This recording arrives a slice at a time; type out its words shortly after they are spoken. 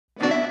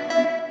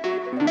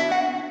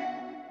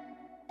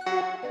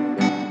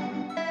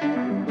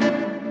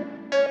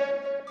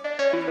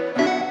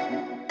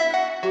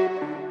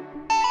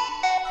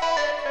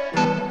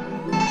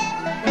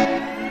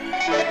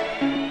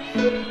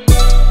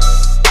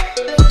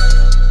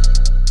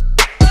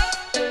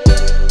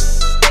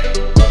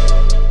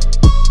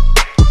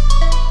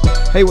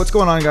Hey, what's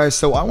going on, guys?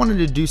 So I wanted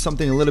to do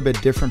something a little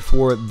bit different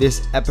for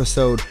this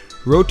episode,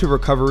 Road to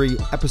Recovery,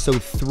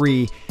 episode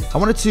 3. I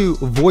wanted to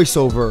voice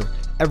over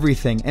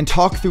everything and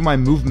talk through my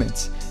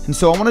movements. And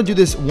so I want to do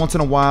this once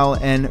in a while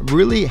and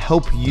really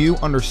help you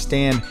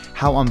understand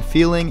how I'm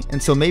feeling.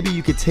 And so maybe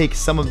you could take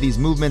some of these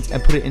movements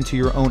and put it into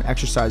your own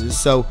exercises.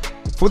 So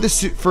for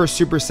this first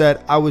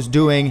superset, I was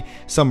doing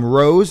some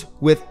rows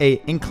with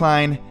a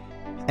incline,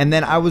 and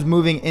then I was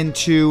moving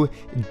into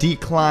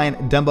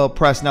decline dumbbell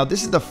press. Now,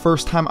 this is the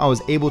first time I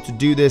was able to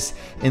do this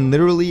in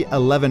literally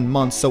 11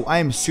 months. So I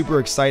am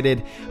super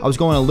excited. I was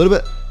going a little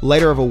bit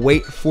lighter of a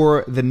weight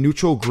for the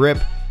neutral grip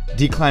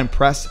decline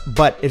press,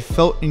 but it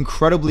felt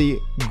incredibly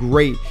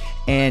great.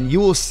 And you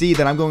will see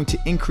that I'm going to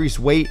increase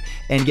weight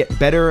and get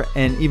better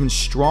and even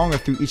stronger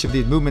through each of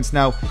these movements.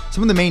 Now,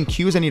 some of the main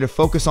cues I need to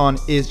focus on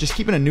is just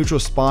keeping a neutral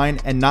spine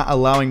and not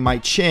allowing my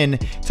chin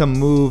to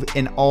move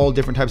in all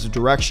different types of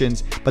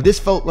directions. But this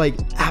felt like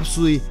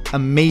absolutely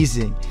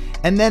amazing.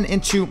 And then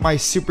into my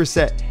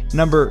superset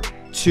number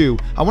 2,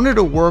 I wanted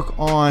to work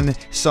on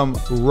some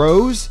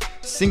rows,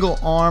 single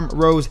arm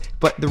rows.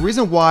 But the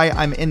reason why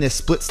I'm in this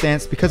split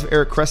stance, because of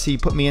Eric Cressy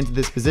put me into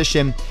this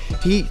position.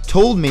 He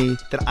told me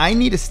that I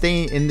need to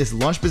stay in this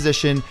lunge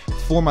position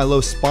for my low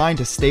spine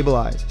to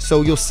stabilize.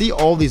 So you'll see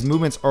all these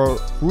movements are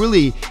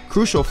really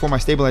crucial for my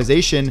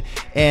stabilization.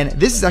 And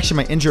this is actually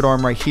my injured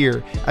arm right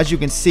here. As you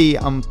can see,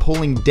 I'm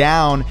pulling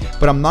down,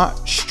 but I'm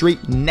not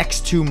straight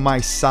next to my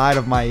side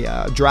of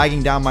my,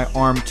 dragging down my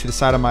arm to the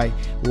side of my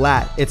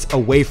lat. It's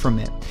away from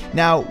it.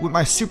 Now, with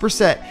my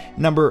superset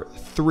number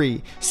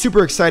 3,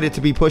 super excited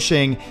to be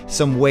pushing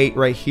some weight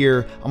right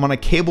here. I'm on a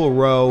cable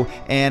row,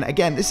 and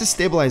again, this is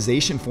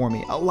stabilization for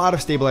me, a lot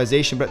of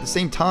stabilization, but at the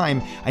same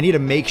time, I need to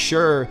make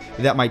sure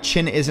that my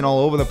chin isn't all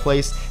over the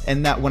place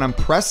and that when I'm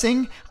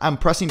pressing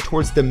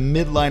towards the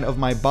midline of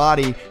my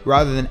body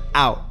rather than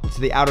out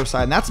to the outer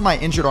side. And that's my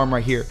injured arm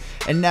right here.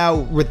 And now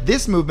with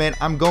this movement,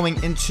 I'm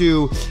going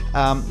into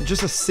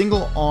just a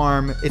single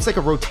arm. It's like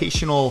a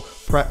rotational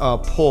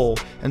pull.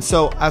 And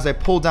so as I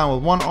pull down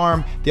with one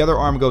arm, the other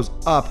arm goes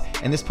up,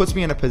 and this puts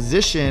me in a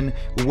position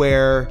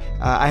where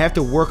I have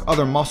to work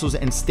other muscles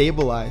and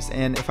stabilize.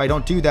 And if I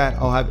don't do that,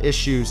 I'll have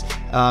issues.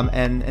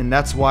 And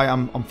that's why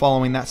I'm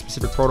following that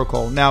specific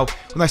protocol. Now,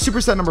 with my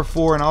superset number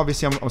 4, and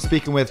obviously I'm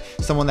speaking with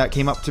someone that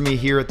came up to me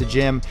here at the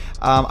gym,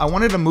 I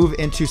wanted to move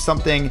into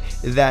something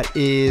that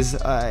is,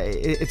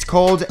 it's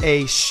called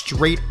a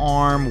straight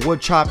arm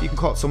wood chop. You can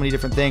call it so many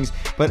different things.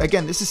 But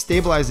again, this is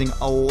stabilizing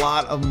a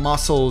lot of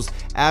muscles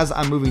as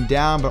I'm moving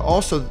down, but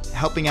also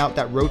helping out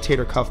that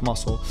rotator cuff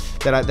muscle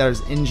that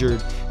is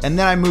injured. And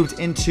then I moved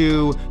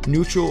into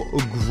neutral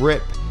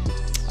grip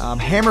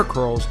hammer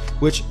curls,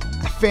 which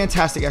a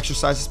fantastic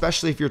exercise,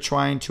 especially if you're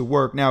trying to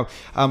work. Now,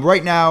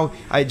 right now,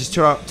 I just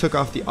took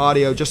off the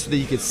audio just so that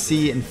you could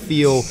see and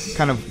feel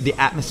kind of the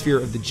atmosphere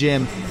of the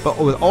gym. But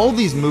with all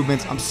these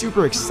movements, I'm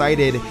super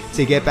excited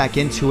to get back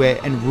into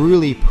it and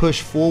really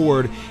push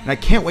forward. And I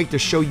can't wait to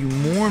show you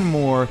more and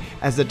more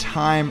as the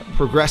time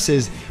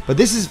progresses. But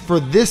this is for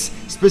this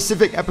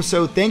specific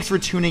episode. Thanks for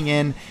tuning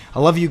in. I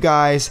love you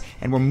guys,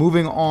 and we're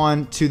moving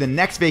on to the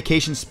next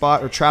vacation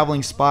spot or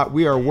traveling spot.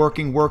 We are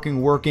working,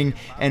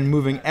 and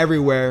moving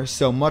everywhere.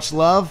 So much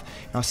love,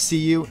 and I'll see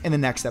you in the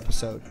next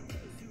episode.